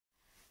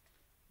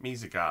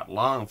Me's got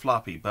long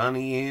floppy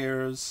bunny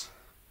ears,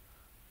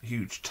 a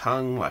huge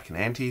tongue like an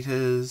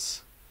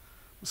anteater's,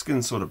 the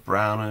skin's sort of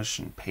brownish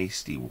and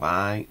pasty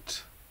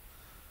white.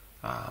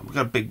 We've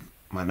got a big,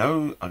 my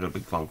nose, I've got a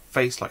big long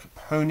face like a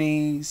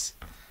pony's.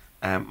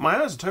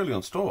 My eyes are totally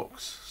on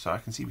stalks, so I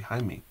can see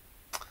behind me.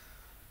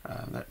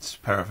 That's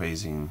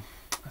paraphrasing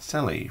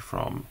Sally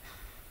from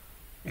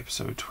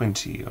episode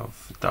 20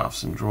 of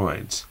Darths and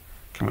Droids,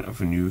 coming up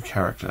with a new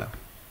character,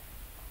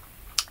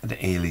 an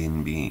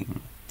alien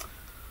being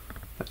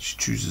that she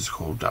chooses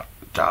called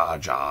Jar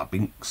Jar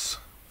Binks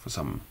for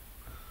some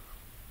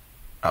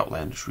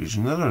outlandish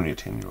reason that only a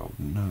 10-year-old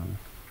would know.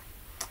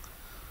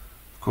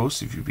 Of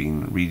course, if you've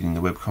been reading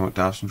the webcomic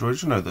Darths and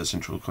Droids, you know the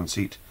central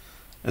conceit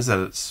is that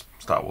it's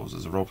Star Wars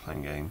as a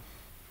role-playing game.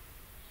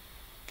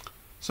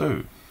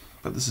 So,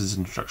 but this is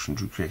an introduction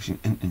to creating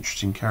an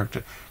interesting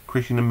character,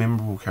 creating a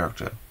memorable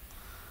character.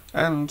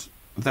 And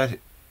that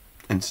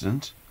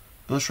incident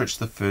illustrates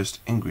the first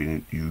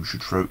ingredient you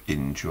should throw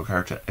into your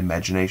character: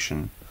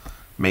 imagination.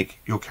 Make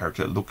your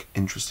character look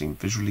interesting,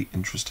 visually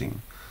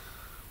interesting.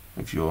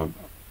 If you're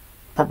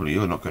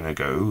not going to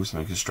go with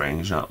something as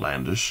strange and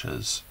outlandish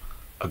as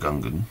a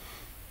Gungan.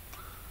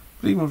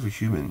 But even with a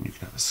human, you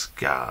can have a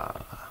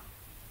scar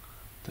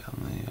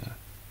down there,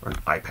 or an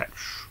eye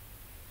patch.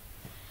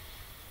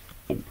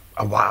 Or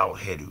a wild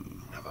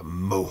hairdo, have a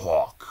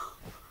mohawk,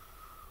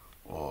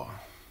 or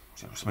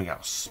something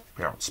else.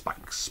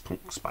 Spikes,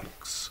 punk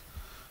spikes.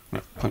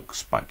 Punk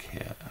spike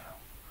hair.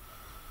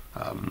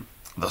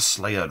 The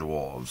Slayer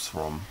dwarves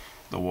from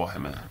the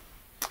Warhammer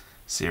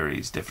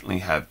series definitely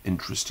have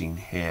interesting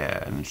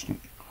hair and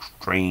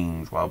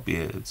strange wild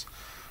beards.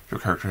 If your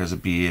character has a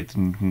beard,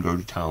 then you can go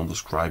to town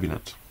describing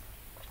it.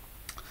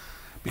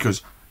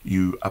 Because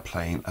you are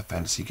playing a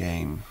fantasy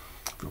game.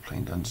 If you're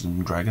playing Dungeons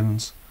and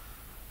Dragons,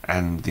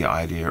 and the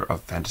idea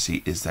of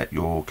fantasy is that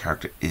your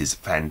character is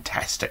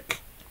fantastic.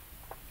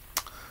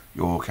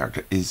 Your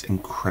character is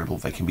incredible.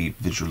 They can be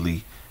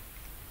visually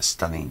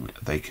stunning.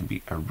 They can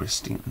be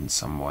arresting in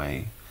some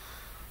way.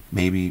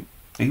 Maybe,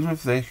 even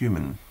if they're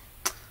human,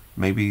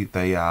 maybe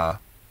they are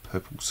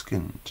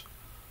purple-skinned.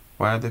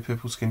 Why are they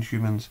purple-skinned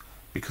humans?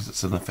 Because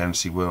it's in a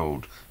fantasy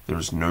world. There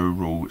is no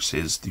rule which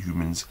says the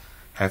humans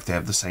have to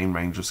have the same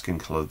range of skin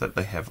colour that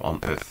they have on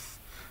Earth.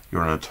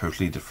 You're on a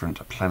totally different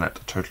planet,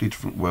 a totally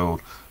different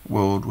world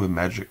where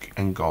magic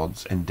and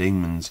gods and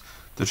demons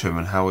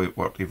determine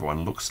what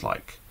everyone looks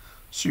like.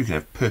 So you can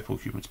have purple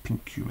humans,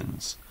 pink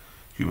humans,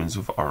 humans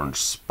with orange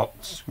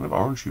spots. You can have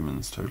orange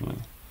humans, totally.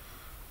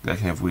 They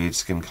can have weird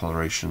skin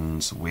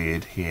colorations,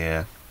 weird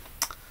hair.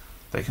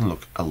 They can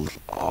look a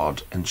little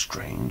odd and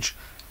strange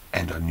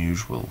and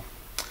unusual.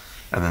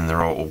 And then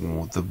there are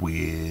all the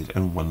weird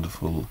and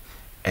wonderful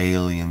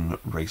alien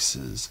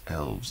races: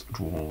 elves,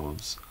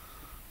 dwarves,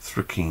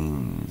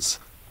 Thrakkeens,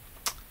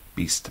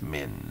 beast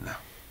men.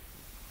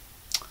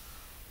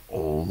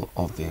 All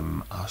of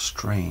them are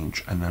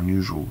strange and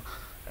unusual,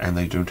 and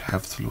they don't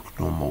have to look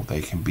normal.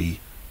 They can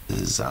be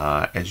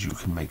bizarre as you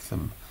can make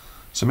them.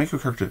 So make your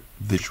character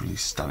visually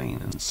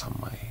stunning in some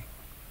way.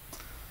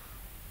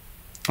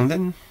 And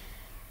then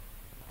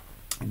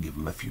give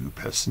them a few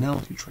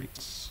personality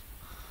traits.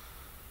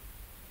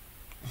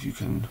 If you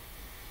can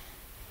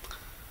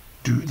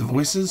do the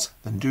voices,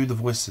 then do the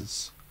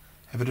voices.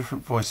 Have a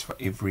different voice for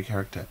every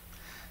character.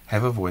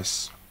 Have a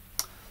voice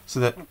so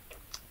that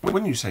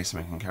when you say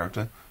something in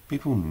character,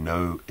 people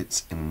know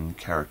it's in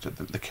character,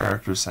 that the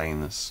character is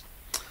saying this.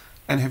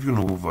 And have your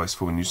normal voice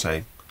for when you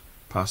say,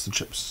 "Pass the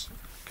chips.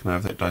 Can I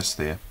have that dice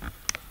there?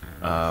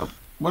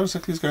 What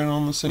exactly is going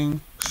on in the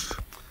scene?"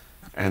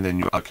 And then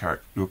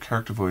your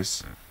character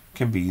voice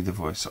can be the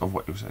voice of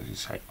what you're saying. You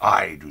say,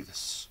 "I do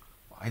this.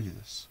 I do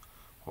this."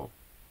 Or,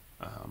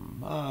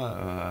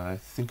 "I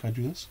think I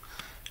do this."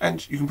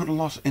 And you can put a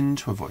lot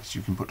into a voice.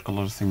 You can put a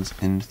lot of things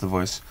into the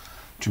voice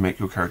to make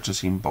your character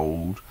seem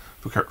bold.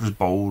 If your character is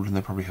bold, and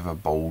they probably have a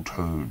bold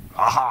tone.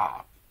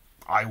 "Aha!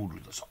 I will do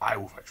this. I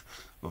will fight."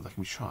 Well, they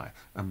can be shy,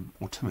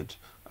 or timid.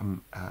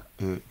 You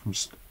can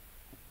just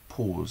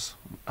pause,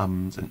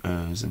 ums and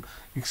ers and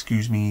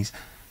excuse me's,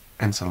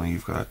 and suddenly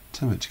you've got a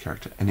timid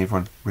character, and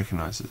everyone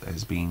recognises it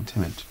as being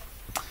timid.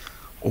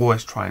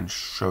 Always try and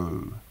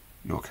show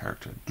your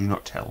character. Do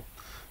not tell.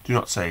 Do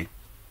not say,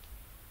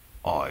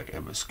 "I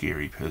am a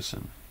scary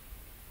person."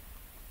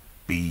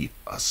 Be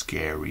a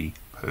scary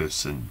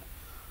person.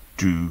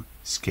 Do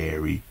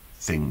scary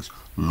things.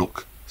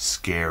 Look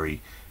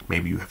scary.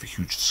 Maybe you have a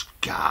huge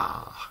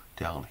scar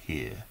down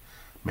here.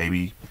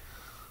 Maybe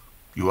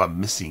you are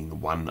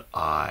missing one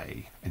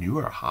eye, and you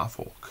are a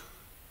half-orc.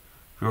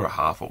 If you're a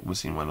half-orc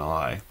missing one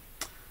eye,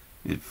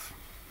 if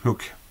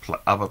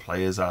other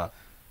players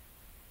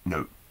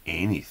know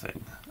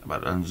anything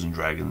about Dungeons and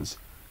Dragons,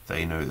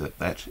 they know that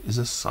that is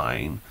a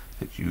sign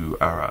that you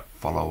are a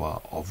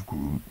follower of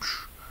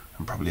Groomsh,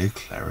 and probably a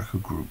cleric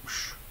of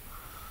Groomsh.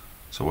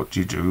 So what do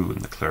you do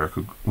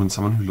when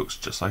someone who looks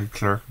just like a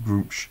cleric of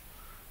Groomsh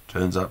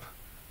turns up,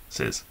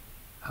 says,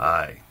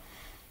 "Hi,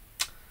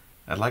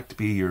 I'd like to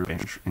be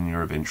in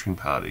your adventuring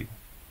party.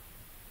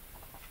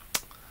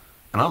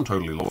 And I'm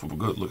totally lawful for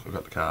good. Look, I've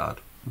got the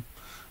card."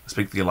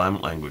 speak the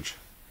alignment language.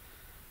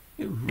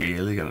 You're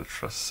really going to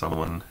trust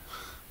someone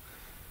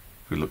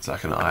who looks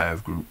like an Eye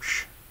of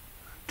Grouch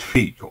to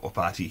be your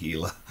party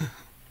healer,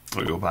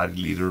 or your party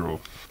leader, or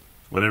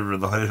whatever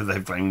they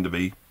claim to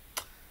be?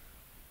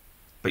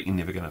 But you're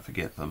never going to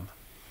forget them.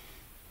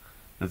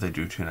 And if they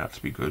do turn out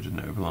to be good and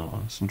noble and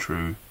honest and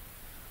true,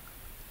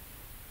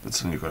 then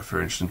suddenly you've got a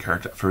very interesting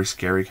character, a very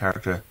scary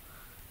character.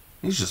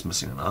 He's just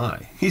missing an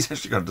eye. He's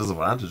actually got a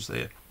disadvantage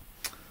there.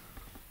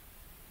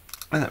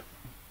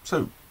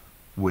 So,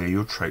 wear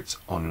your traits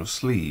on your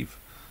sleeve.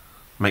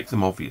 Make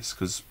them obvious,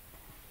 because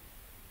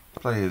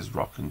players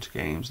rock into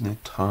games and they're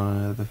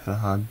tired, they've had a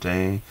hard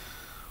day,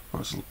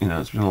 or it's been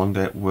a long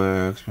day at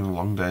work, it's been a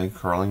long day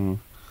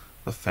quarrelling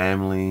the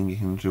family and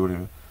getting to do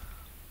whatever.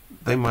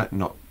 They might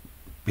not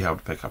be able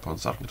to pick up on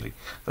subtlety.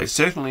 They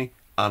certainly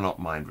are not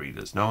mind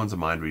readers. No one's a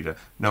mind reader.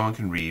 No one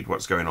can read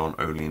what's going on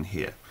only in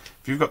here.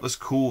 If you've got this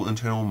cool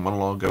internal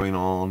monologue going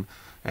on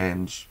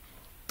and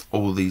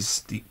all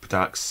these deep,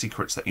 dark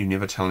secrets that you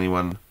never tell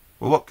anyone,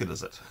 well, what good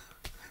is it?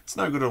 It's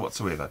no good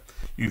whatsoever.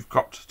 You've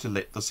got to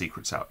let the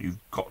secrets out. You've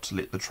got to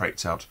let the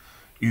traits out.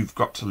 You've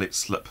got to let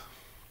slip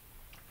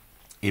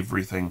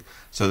everything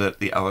so that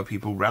the other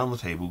people round the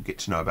table get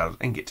to know about it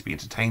and get to be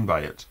entertained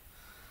by it.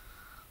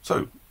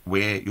 So,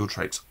 wear your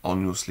traits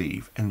on your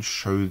sleeve and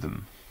show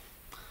them.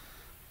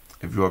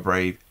 If you are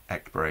brave,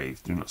 act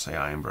brave. Do not say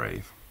I am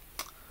brave.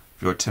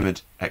 If you are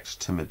timid, act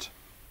timid.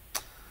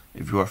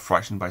 If you are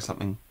frightened by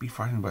something, be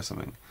frightened by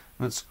something.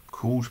 And it's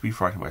cool to be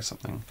frightened by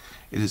something.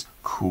 It is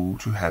cool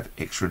to have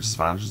extra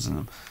disadvantages in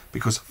them,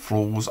 because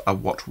flaws are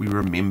what we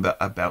remember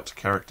about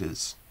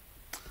characters.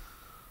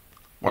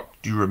 What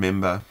do you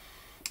remember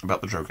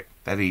about the Joker?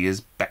 That he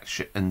is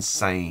batshit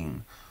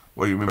insane.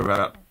 What do you remember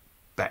about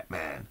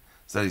Batman?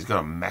 So that he's got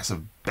a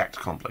massive bat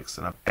complex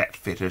and a bat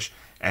fetish,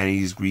 and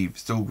he's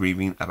still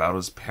grieving about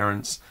his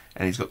parents,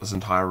 and he's got this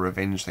entire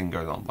revenge thing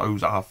going on.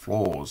 Those are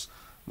flaws.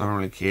 No one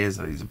really cares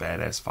that he's a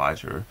badass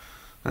fighter,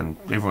 and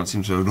everyone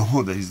seems to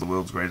ignore that he's the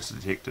world's greatest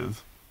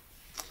detective.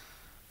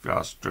 If you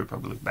ask Joe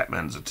Public,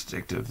 Batman's a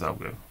detective, they'll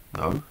go,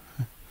 no.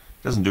 He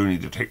doesn't do any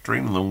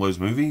detecting in all those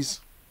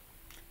movies.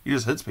 He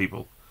just hits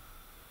people.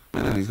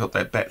 And then he's got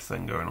that bat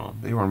thing going on.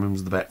 Everyone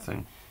remembers the bat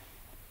thing.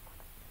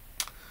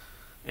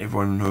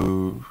 Everyone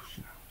knows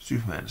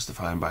Superman is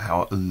defined by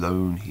how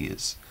alone he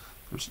is.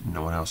 There's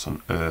no one else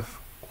on Earth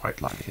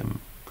quite like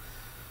him.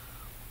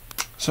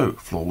 So,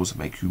 flaws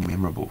make you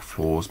memorable.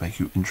 Flaws make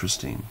you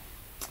interesting.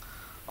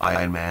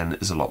 Iron Man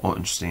is a lot more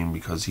interesting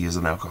because he is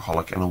an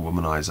alcoholic and a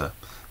womanizer.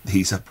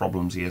 These are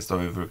problems he has to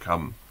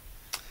overcome.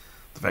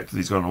 The fact that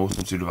he's got an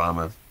awesome suit of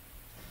armour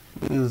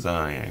is,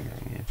 yeah.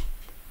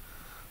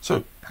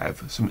 So,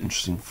 have some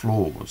interesting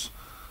flaws.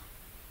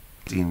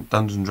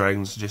 Dungeons &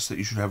 Dragons suggests that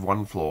you should have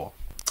one flaw.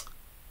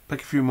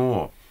 Pick a few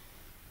more.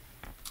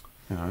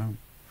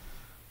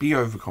 Be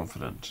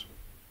overconfident,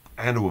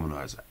 and a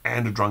womanizer,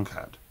 and a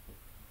drunkard.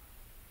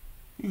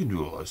 You can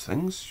do all those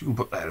things. You can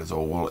put that as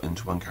all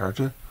into one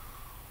character.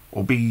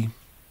 Or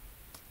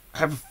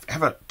have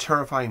a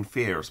terrifying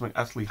fear of something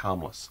utterly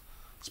harmless.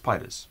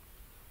 Spiders.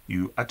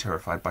 You are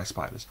terrified by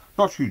spiders.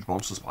 Not huge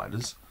monster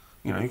spiders.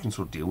 You can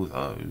sort of deal with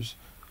those.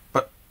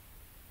 But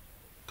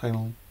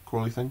tail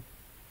crawly thing,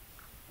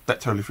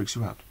 that totally freaks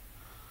you out.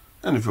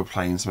 And if you're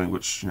playing something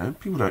which,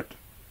 people don't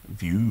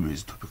view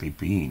as typically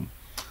being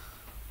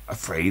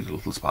afraid of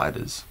little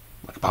spiders,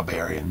 like a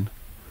barbarian.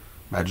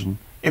 Imagine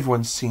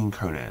everyone's seen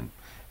Conan.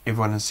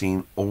 Everyone has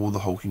seen all the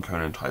hulking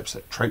Conan types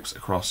that traipse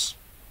across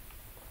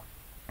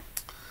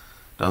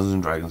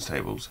Dungeons & Dragons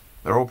tables.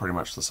 They're all pretty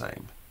much the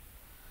same.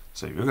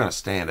 So if you're going to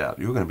stand out,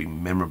 you're going to be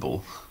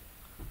memorable,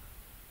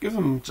 give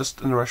them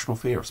just an irrational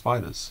fear of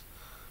spiders.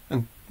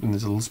 And when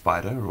there's a little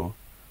spider, or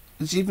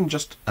it's even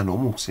just a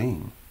normal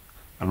scene,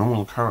 a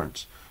normal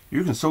occurrence,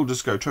 you can still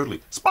just go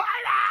totally, SPIDER!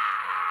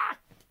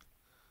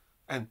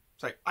 And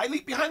say, I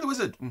leap behind the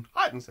wizard, and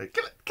hide and say,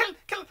 kill it,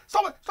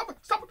 stop it.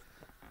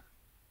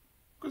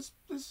 Because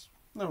there's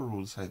no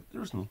rule to say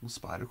there isn't a little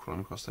spider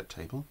crawling across that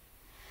table.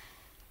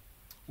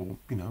 Or,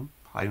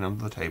 hiding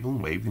under the table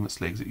and waving its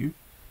legs at you.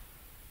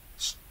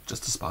 It's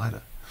just a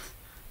spider.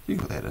 You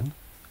can put that in.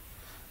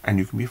 And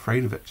you can be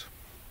afraid of it.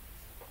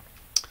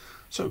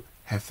 So,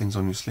 have things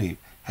on your sleeve.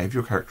 Have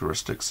your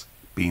characteristics.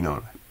 Be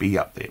known. Be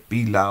up there.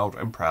 Be loud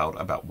and proud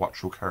about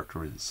what your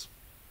character is.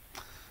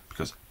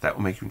 Because that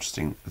will make you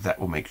interesting. That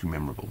will make you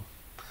memorable.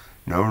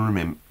 No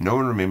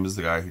one remembers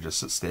the guy who just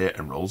sits there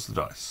and rolls the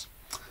dice.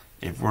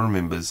 Everyone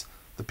remembers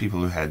the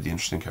people who had the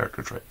interesting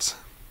character traits.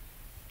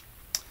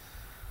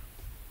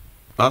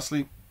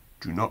 Lastly,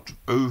 do not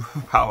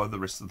overpower the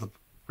rest of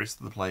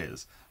the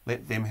players.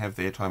 Let them have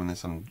their time in the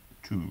sun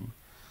too.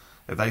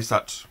 If they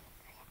start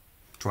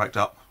to act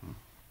up,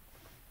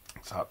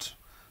 start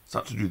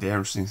to do their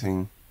interesting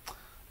thing,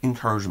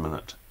 encourage them in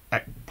it.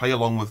 Play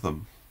along with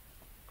them.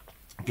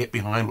 Get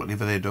behind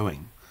whatever they're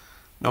doing.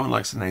 No one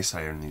likes a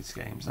naysayer in these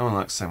games. No one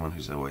likes someone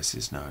who always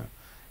says no.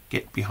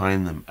 Get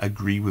behind them.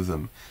 Agree with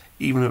them.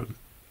 Even if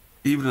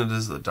it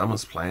is the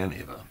dumbest plan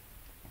ever.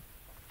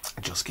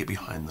 Just get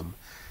behind them.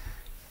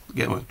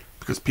 Get one.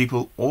 Because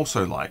people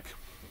also like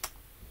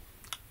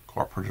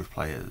cooperative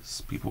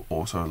players. People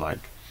also like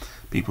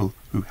people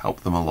who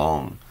help them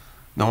along.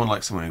 No one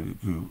likes someone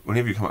who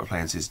whenever you come up with a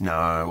plan, says,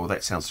 no, well,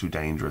 that sounds too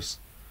dangerous.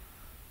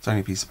 It's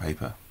only a piece of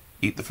paper.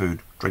 Eat the food,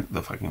 drink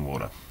the fucking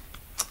water.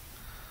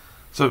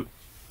 So,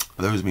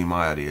 those have been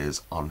my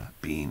ideas on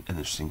being an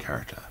interesting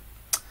character.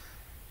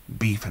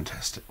 Be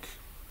fantastic.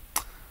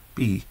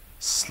 Be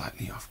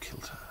slightly off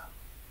kilter.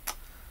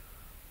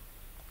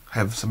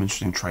 Have some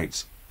interesting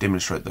traits.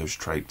 Demonstrate those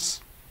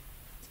traits.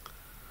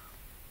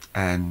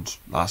 And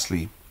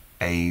lastly,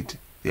 aid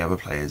the other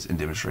players in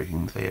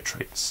demonstrating their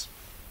traits.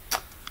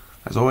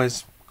 As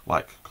always,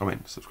 like,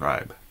 comment,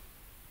 subscribe.